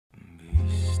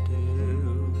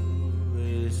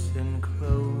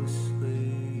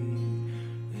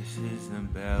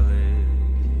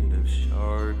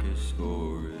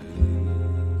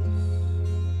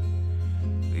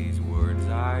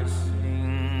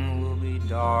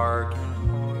dark and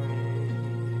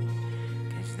horrid,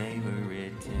 'cause they were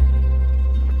written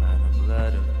by the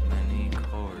blood of many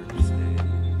corpses.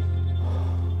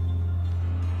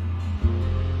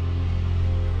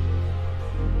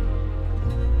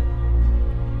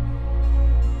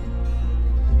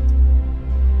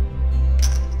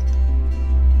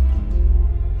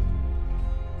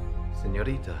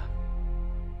 Señorita,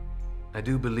 I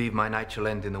do believe my night shall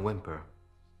end in a whimper,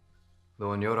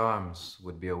 though in your arms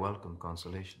would be a welcome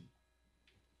consolation.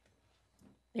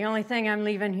 The only thing I'm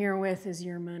leaving here with is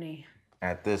your money.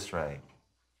 At this rate,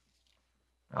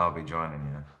 I'll be joining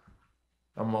you.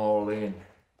 I'm all in.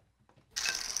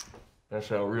 That's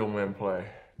how real men play.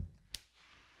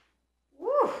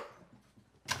 Woo!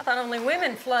 I thought only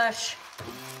women flush.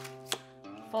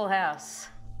 Full house.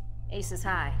 Aces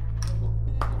high.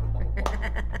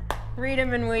 Read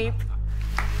 'em and weep.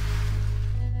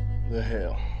 The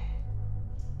hell?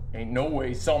 Ain't no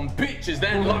way some bitch is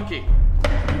that lucky.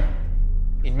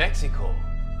 In Mexico,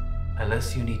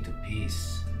 unless you need to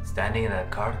peace, standing at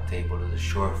that card table is a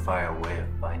surefire way of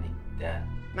finding death.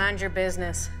 Mind your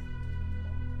business.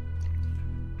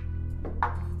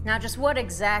 Now, just what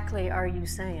exactly are you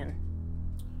saying?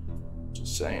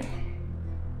 Just saying.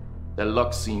 That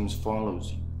luck seems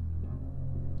follows you.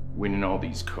 Winning all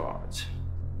these cards.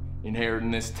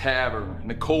 Inheriting this tavern and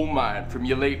the coal mine from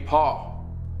your late pa.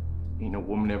 Ain't no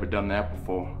woman ever done that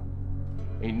before.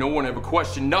 Ain't no one ever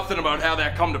questioned nothing about how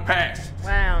that come to pass.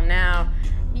 Well, now,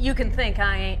 you can think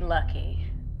I ain't lucky.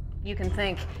 You can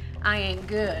think I ain't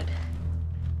good.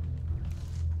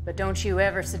 But don't you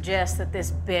ever suggest that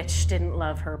this bitch didn't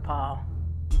love her pa.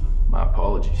 My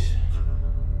apologies.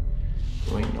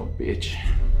 You ain't no bitch.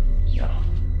 No.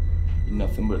 You're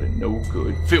nothing but a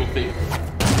no-good, filthy.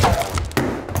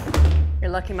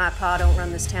 You're lucky my pa don't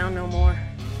run this town no more.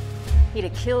 He'd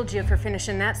have killed you for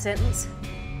finishing that sentence.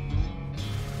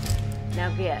 Now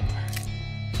get.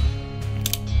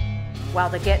 While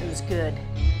the getting's good.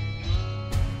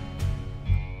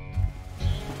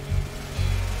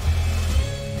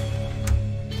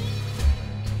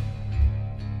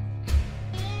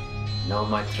 In all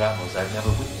my travels, I've never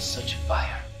witnessed such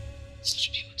fire,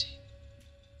 such beauty.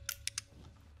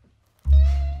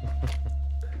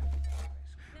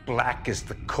 Black is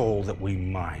the coal that we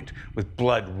mined, with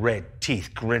blood-red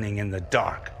teeth grinning in the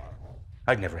dark.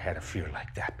 I'd never had a fear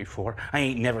like that before. I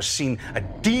ain't never seen a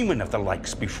demon of the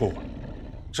likes before.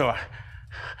 So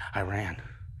I ran.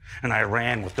 And I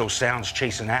ran with those sounds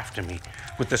chasing after me,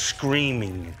 with the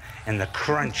screaming and the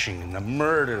crunching and the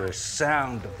murderous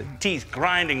sound of the teeth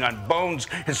grinding on bones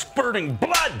and spurting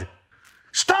blood.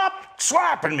 Stop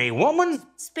slapping me, woman!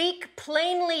 Speak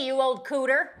plainly, you old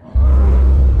cooter.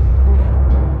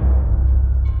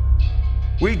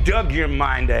 We dug your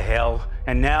mind to hell,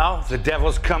 and now the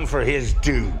devil's come for his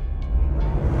due.